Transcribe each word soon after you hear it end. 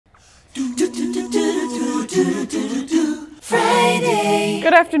Friday.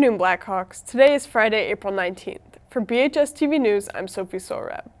 Good afternoon, Blackhawks. Today is Friday, April 19th. For BHS TV News, I'm Sophie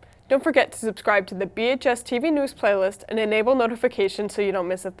SOHRAB. Don't forget to subscribe to the BHS TV News playlist and enable notifications so you don't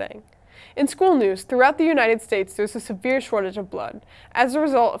miss a thing. In school news, throughout the United States, there's a severe shortage of blood. As a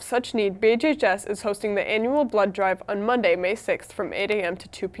result of such need, BHHS is hosting the annual blood drive on Monday, May 6th from 8 a.m. to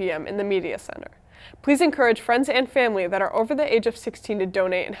 2 p.m. in the Media Center. Please encourage friends and family that are over the age of 16 to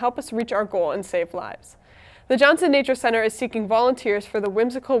donate and help us reach our goal and save lives. The Johnson Nature Center is seeking volunteers for the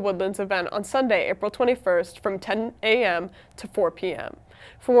Whimsical Woodlands event on Sunday, April 21st from 10 a.m. to 4 p.m.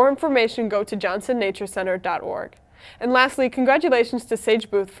 For more information, go to johnsonnaturecenter.org. And lastly, congratulations to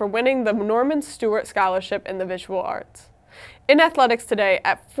Sage Booth for winning the Norman Stewart Scholarship in the Visual Arts. In athletics today,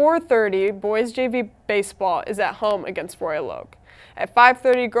 at 4:30, boys JV baseball is at home against Royal Oak. At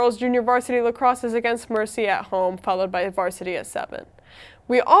 5:30, girls junior varsity lacrosse is against Mercy at home, followed by varsity at 7.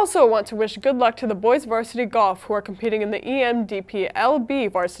 We also want to wish good luck to the boys varsity golf who are competing in the EMDP-LB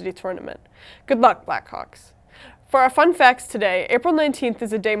varsity tournament. Good luck, Blackhawks. For our fun facts today, April 19th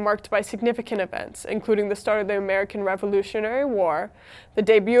is a day marked by significant events, including the start of the American Revolutionary War, the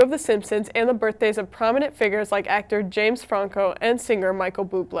debut of The Simpsons, and the birthdays of prominent figures like actor James Franco and singer Michael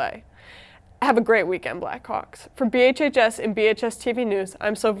Bublé. Have a great weekend, Blackhawks. For BHHS and BHS TV News,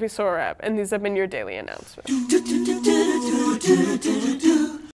 I'm Sophie SOHRAB, and these have been your daily announcements.